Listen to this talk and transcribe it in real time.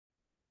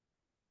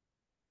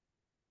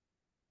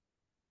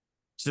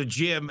So,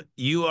 Jim,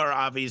 you are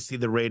obviously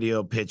the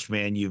radio pitch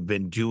man. You've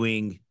been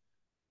doing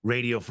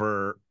radio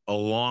for a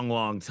long,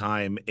 long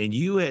time. And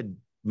you had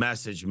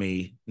messaged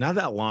me not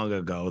that long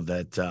ago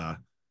that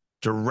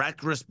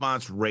direct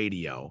response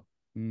radio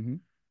Mm-hmm.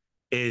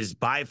 is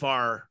by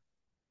far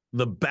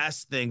the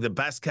best thing, the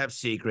best kept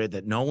secret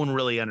that no one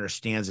really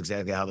understands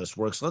exactly how this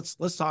works.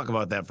 Let's talk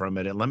about that for a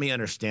minute. Let me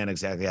understand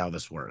exactly how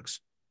this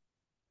works.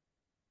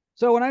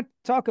 So when I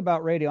talk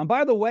about radio, and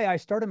by the way, I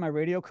started my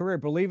radio career,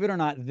 believe it or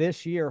not,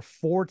 this year,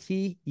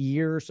 40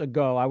 years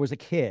ago. I was a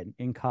kid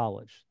in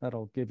college.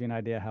 That'll give you an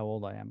idea how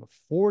old I am. But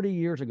 40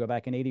 years ago,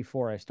 back in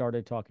 84, I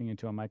started talking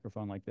into a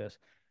microphone like this.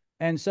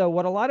 And so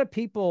what a lot of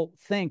people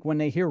think when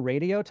they hear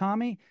radio,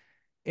 Tommy,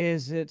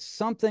 is it's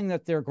something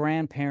that their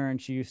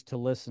grandparents used to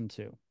listen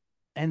to.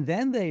 And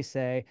then they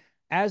say,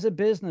 as a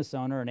business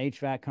owner, an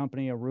HVAC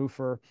company, a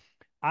roofer,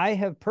 I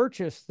have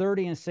purchased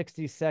 30 and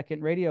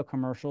 60-second radio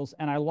commercials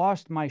and I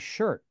lost my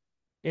shirt.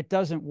 It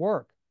doesn't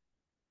work.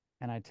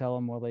 And I tell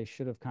them, well, they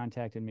should have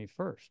contacted me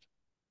first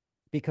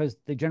because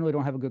they generally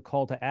don't have a good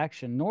call to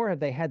action, nor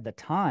have they had the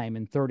time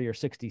in 30 or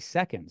 60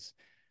 seconds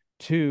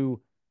to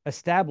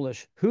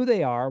establish who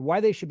they are, why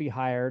they should be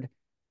hired,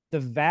 the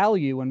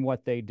value in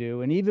what they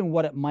do, and even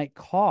what it might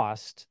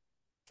cost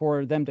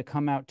for them to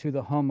come out to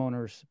the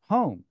homeowner's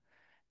home.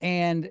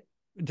 And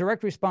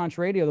direct response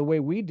radio, the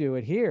way we do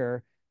it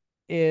here,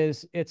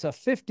 is it's a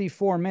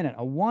 54-minute,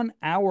 a 1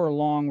 hour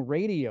long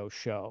radio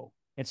show.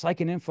 It's like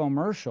an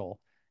infomercial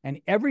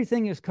and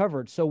everything is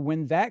covered. So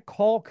when that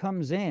call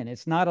comes in,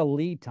 it's not a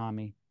lead,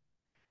 Tommy.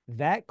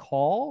 That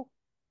call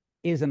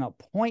is an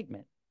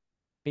appointment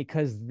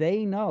because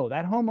they know,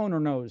 that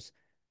homeowner knows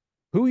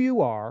who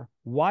you are,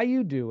 why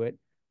you do it,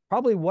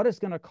 probably what it's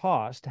going to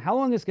cost, how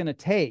long it's going to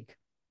take.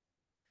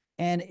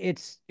 And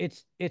it's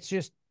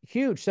just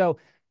huge. So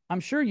I'm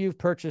sure you've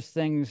purchased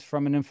things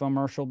from an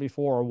infomercial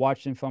before or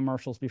watched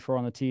infomercials before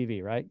on the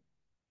TV, right?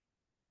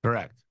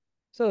 Correct.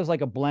 So there's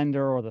like a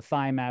blender or the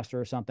Thigh Master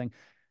or something.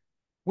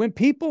 When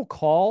people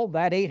call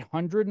that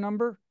 800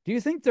 number, do you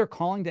think they're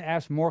calling to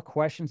ask more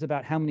questions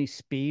about how many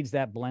speeds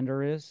that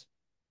blender is?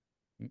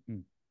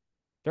 Mm-mm.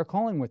 They're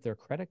calling with their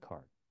credit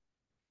card.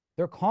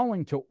 They're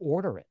calling to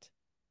order it.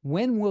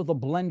 When will the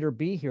blender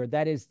be here?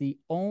 That is the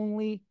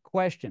only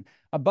question.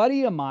 A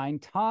buddy of mine,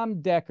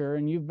 Tom Decker,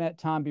 and you've met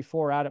Tom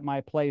before out at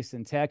my place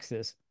in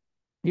Texas,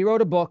 he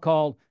wrote a book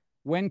called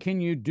When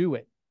Can You Do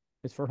It?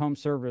 It's for home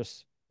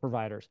service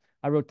providers.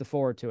 I wrote the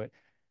foreword to it.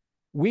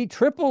 We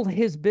tripled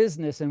his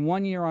business in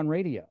 1 year on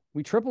radio.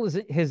 We tripled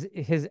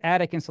his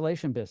attic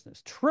insulation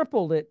business,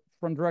 tripled it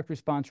from direct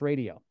response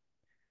radio.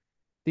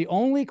 The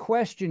only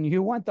question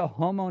you want the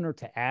homeowner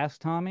to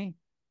ask, Tommy,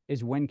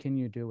 is when can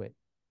you do it?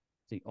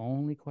 It's the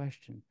only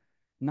question.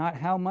 Not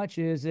how much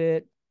is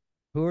it?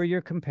 Who are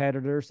your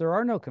competitors? There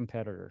are no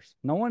competitors.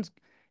 No one's,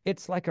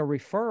 it's like a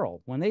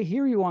referral. When they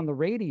hear you on the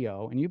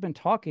radio and you've been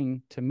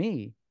talking to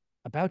me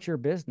about your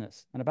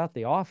business and about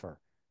the offer,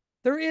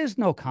 there is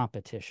no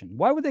competition.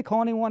 Why would they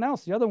call anyone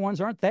else? The other ones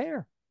aren't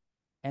there.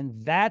 And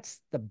that's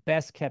the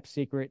best kept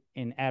secret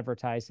in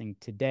advertising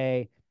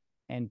today.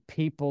 And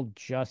people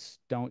just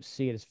don't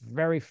see it. It's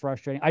very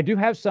frustrating. I do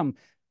have some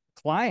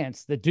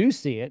clients that do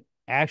see it.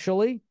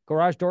 Actually,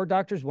 Garage Door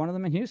Doctor is one of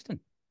them in Houston.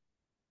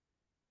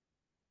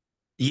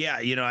 Yeah,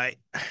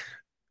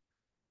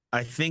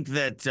 I think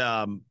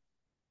that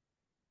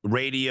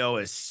radio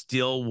is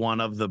still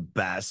one of the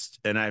best,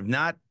 and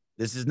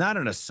this is not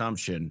an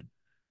assumption. I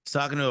was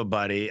talking to a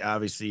buddy,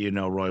 obviously,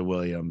 Roy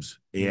Williams,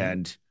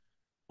 and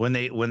when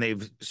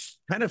they've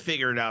kind of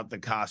figured out the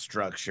cost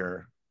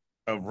structure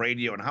of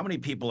radio and how many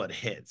people it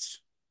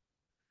hits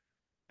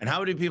and how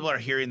many people are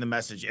hearing the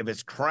message, if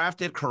it's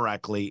crafted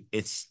correctly,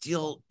 it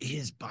still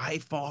is by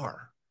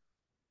far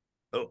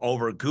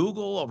over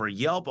Google, over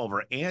Yelp,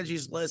 over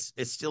Angie's List,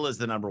 it still is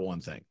the number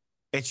one thing.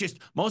 It's just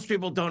most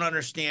people don't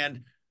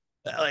understand.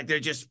 Like they're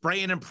just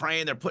spraying and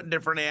praying. They're putting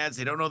different ads.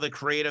 They don't know the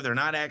creative. They're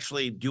not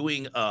actually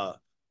doing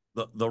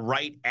the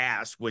right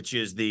ask, which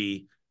is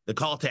the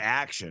call to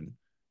action.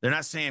 They're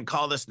not saying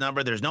call this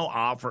number. There's no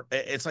offer.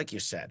 It's like you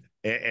said.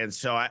 And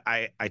so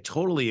I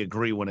totally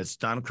agree when it's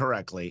done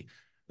correctly.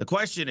 The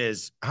question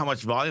is, how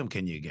much volume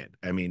can you get?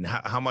 I mean,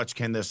 how much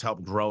can this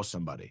help grow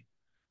somebody?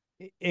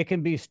 It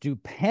can be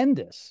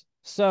stupendous.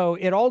 So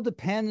it all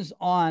depends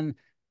on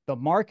the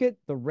market,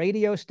 the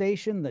radio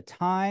station, the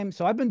time.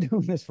 So I've been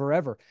doing this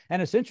forever.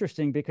 And it's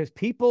interesting because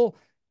people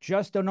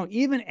just don't know.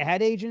 Even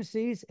ad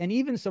agencies and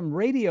even some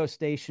radio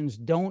stations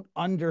don't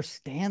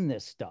understand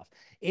this stuff.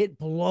 It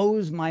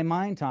blows my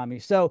mind, Tommy.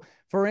 So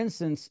for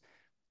instance,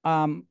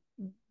 someone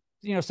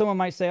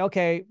might say,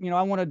 okay,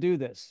 I want to do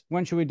this.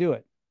 When should we do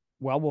it?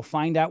 Well, we'll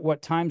find out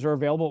what times are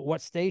available at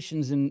what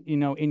stations in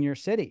your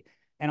city.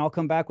 And I'll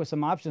come back with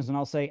some options and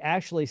I'll say,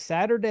 actually,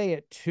 Saturday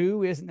at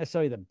 2 isn't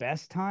necessarily the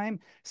best time.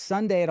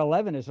 Sunday at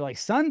 11 is like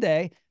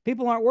Sunday.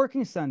 People aren't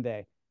working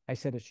Sunday. I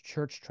said, it's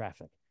church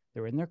traffic.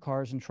 They're in their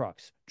cars and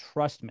trucks.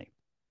 Trust me.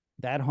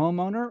 That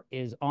homeowner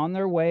is on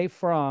their way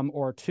from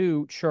or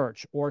to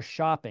church or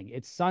shopping.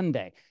 It's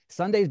Sunday.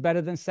 Sunday's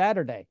better than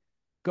Saturday.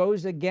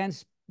 Goes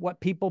against what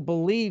people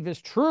believe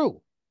is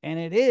true. And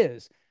it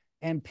is.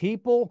 And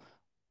people,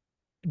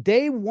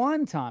 day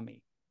one,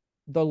 Tommy,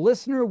 the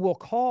listener will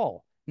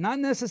call, not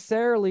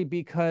necessarily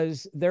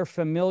because they're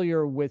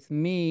familiar with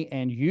me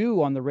and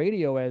you on the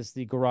radio as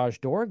the garage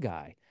door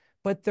guy,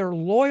 but they're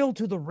loyal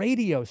to the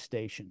radio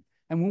station.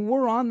 And when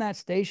we're on that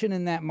station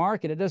in that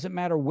market, it doesn't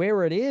matter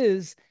where it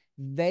is,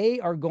 they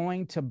are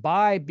going to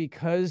buy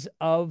because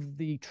of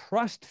the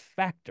trust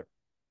factor.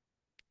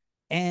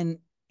 And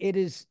it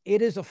is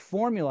a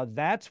formula.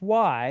 That's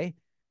why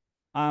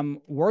I'm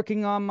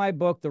working on my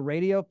book, The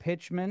Radio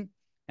Pitchman.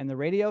 And the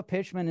Radio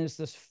Pitchman is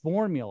this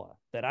formula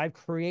that I've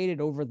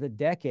created over the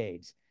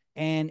decades.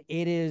 And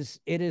it is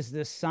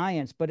this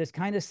science, but it's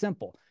kind of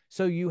simple.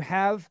 So you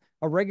have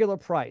a regular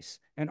price,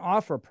 an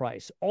offer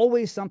price,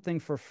 always something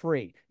for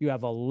free. You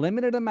have a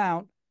limited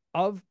amount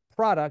of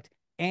product,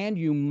 and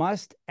you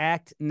must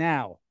act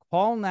now.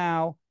 Call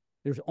now.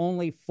 There's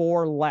only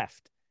 4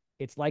 left.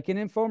 It's like an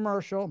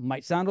infomercial.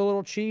 Might sound a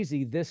little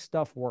cheesy. This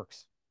stuff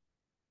works.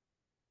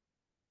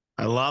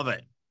 I love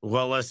it.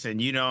 Well, listen,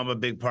 I'm a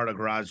big part of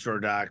Garage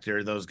Door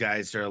Doctor. Those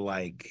guys, they're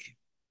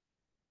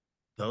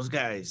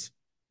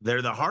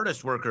the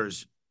hardest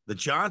workers. The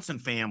Johnson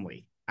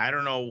family. I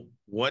don't know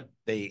what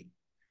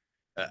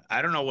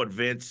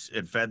Vince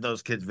had fed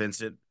those kids,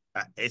 Vincent.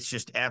 It's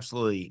just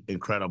absolutely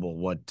incredible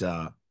what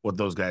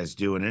those guys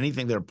do, and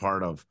anything they're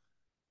part of.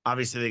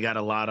 Obviously, they got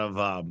a lot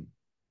of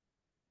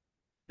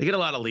they get a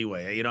lot of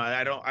leeway.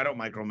 I don't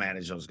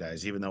micromanage those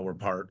guys, even though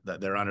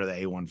they're under the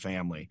A1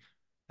 family.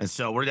 And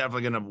so we're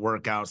definitely going to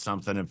work out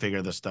something and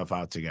figure this stuff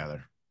out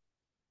together.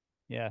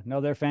 Yeah,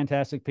 no, they're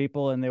fantastic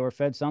people, and they were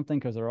fed something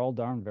because they're all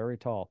darn very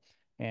tall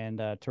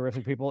and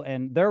terrific people.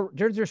 And they're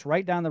just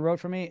right down the road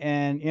from me.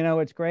 And,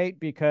 it's great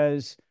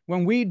because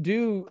when we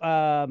do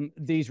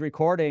these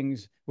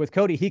recordings with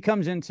Cody, he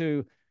comes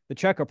into the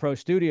Checker Pro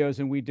studios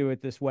and we do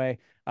it this way,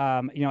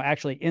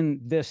 actually in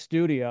this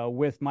studio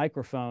with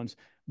microphones.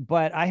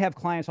 But I have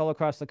clients all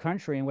across the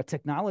country. And with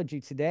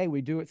technology today,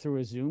 we do it through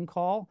a Zoom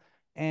call.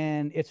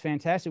 And it's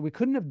fantastic. We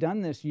couldn't have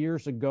done this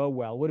years ago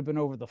well. It would have been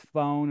over the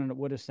phone and it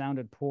would have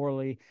sounded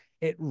poorly.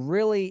 It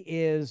really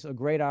is a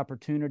great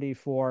opportunity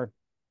for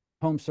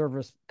home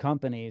service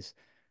companies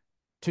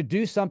to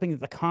do something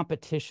that the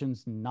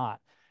competition's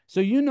not.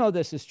 So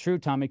this is true,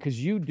 Tommy,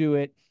 because you do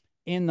it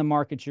in the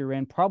market you're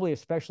in, probably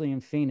especially in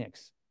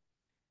Phoenix.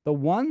 The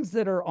ones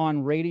that are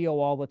on radio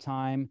all the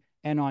time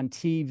and on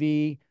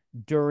TV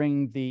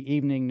during the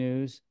evening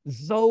news,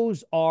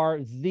 those are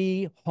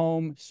the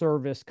home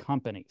service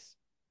companies.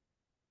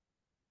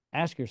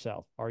 Ask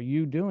yourself, are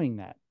you doing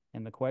that?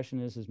 And the question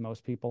is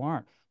most people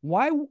aren't.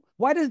 Why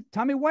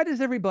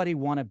does everybody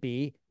want to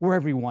be where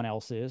everyone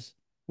else is,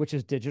 which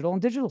is digital?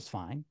 And digital's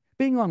fine.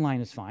 Being online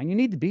is fine. You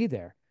need to be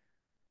there.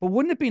 But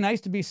wouldn't it be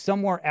nice to be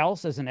somewhere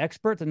else as an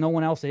expert that no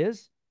one else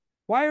is?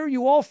 Why are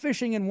you all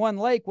fishing in one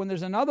lake when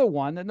there's another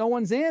one that no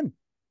one's in?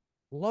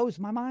 Blows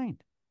my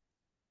mind.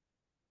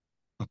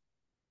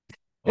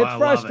 Well, It's I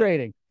love it.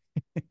 frustrating.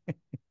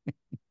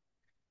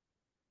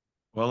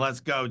 Well, let's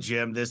go,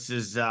 Jim. This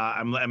is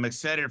I'm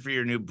excited for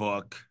your new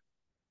book,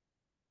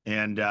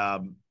 and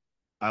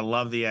I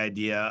love the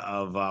idea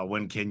of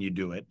when can you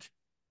do it,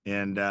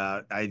 and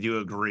I do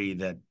agree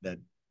that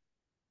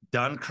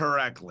done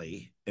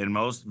correctly, and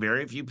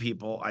very few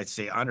people, I'd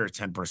say under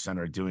 10%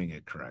 are doing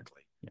it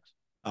correctly. Yes.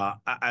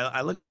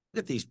 I look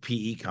at these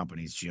PE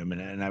companies, Jim,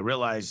 and I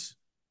realize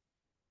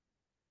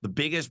the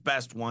biggest,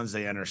 best ones,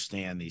 they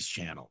understand these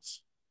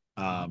channels.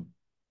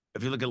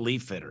 If you look at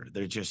Leaf Fitter,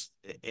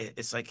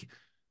 it's like,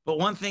 but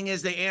one thing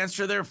is they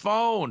answer their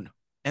phone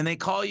and they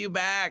call you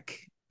back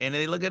and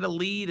they look at a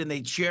lead and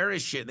they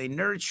cherish it, they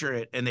nurture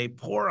it, and they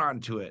pour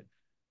onto it.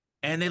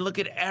 And they look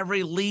at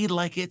every lead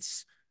like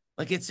it's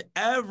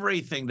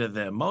everything to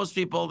them. Most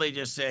people, they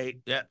just say,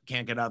 yeah,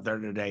 can't get out there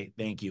today.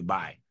 Thank you.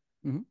 Bye.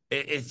 Mm-hmm.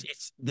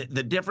 It's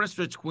the difference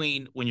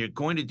between when you're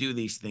going to do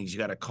these things, you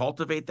got to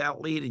cultivate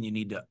that lead and you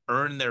need to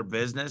earn their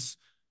business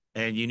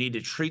and you need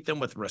to treat them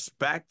with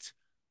respect.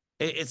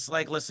 It's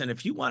like, listen,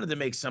 if you wanted to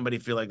make somebody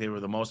feel like they were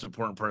the most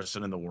important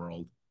person in the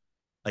world,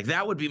 like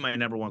that would be my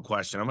number one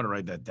question. I'm going to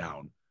write that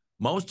down.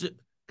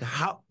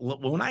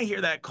 When I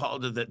hear that call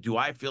do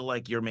I feel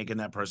like you're making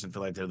that person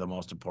feel like they're the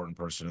most important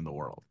person in the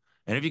world?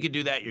 And if you could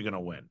do that, you're going to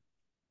win.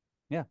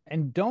 Yeah.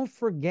 And don't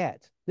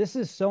forget, this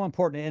is so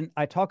important. And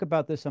I talk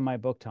about this in my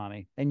book,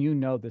 Tommy, and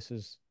this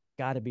has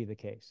got to be the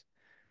case.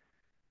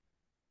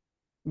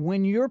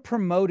 When you're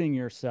promoting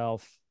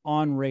yourself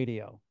on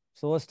radio,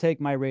 so let's take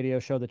my radio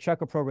show, the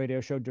Checker Pro radio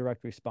show,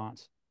 Direct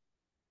Response.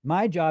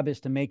 My job is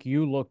to make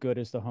you look good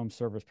as the home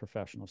service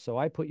professional. So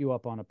I put you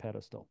up on a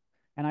pedestal.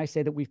 And I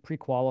say that we've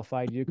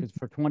pre-qualified you because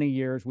for 20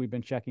 years, we've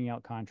been checking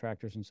out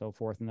contractors and so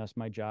forth. And that's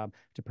my job,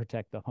 to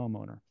protect the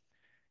homeowner.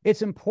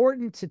 It's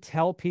important to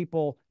tell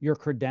people your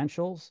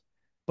credentials,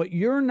 but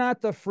you're not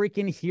the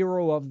freaking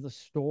hero of the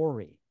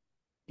story.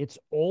 It's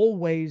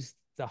always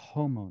the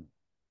homeowner,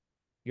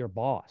 your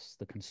boss,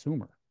 the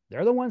consumer.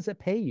 They're the ones that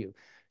pay you.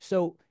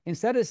 So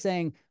instead of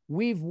saying,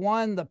 we've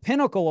won the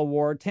Pinnacle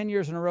Award 10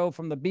 years in a row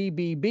from the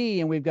BBB,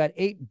 and we've got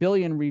 8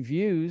 billion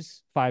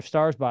reviews, 5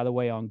 stars, by the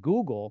way, on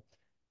Google,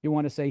 You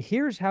want to say,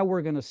 here's how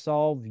we're going to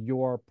solve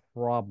your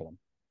problem.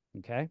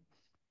 Okay.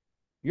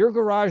 Your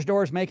garage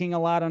door is making a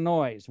lot of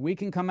noise. We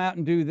can come out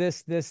and do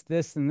this, this,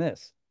 this, and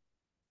this.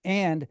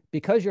 And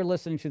because you're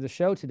listening to the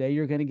show today,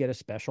 you're going to get a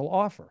special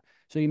offer.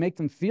 So you make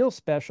them feel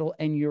special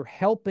and you're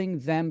helping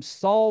them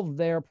solve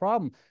their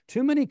problem.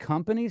 Too many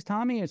companies,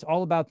 Tommy, it's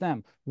all about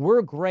them.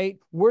 We're great.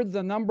 We're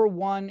the number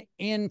one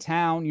in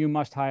town. You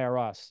must hire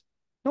us.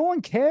 No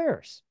one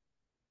cares.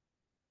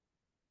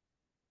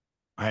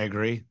 I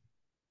agree.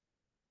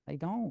 They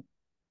don't.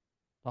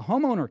 The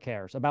homeowner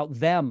cares about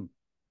them.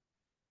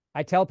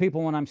 I tell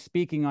people when I'm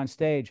speaking on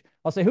stage,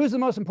 I'll say, who's the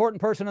most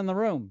important person in the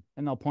room?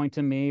 And they'll point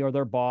to me or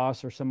their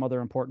boss or some other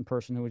important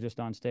person who was just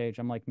on stage.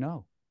 I'm like,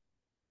 no,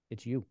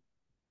 it's you.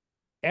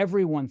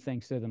 Everyone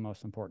thinks they're the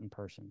most important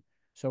person.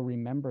 So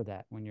remember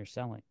that when you're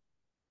selling.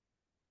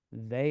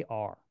 They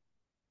are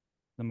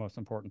the most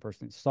important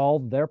person.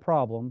 Solve their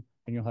problem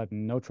and you'll have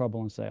no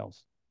trouble in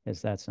sales.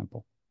 It's that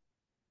simple.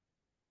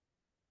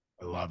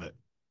 I love it.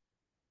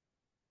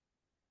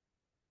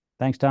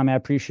 Thanks, Tommy. I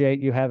appreciate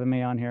you having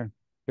me on here.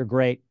 You're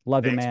great.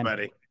 Love you, Thanks, man.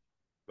 buddy.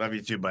 Love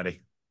you too,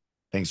 buddy.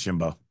 Thanks,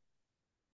 Jimbo.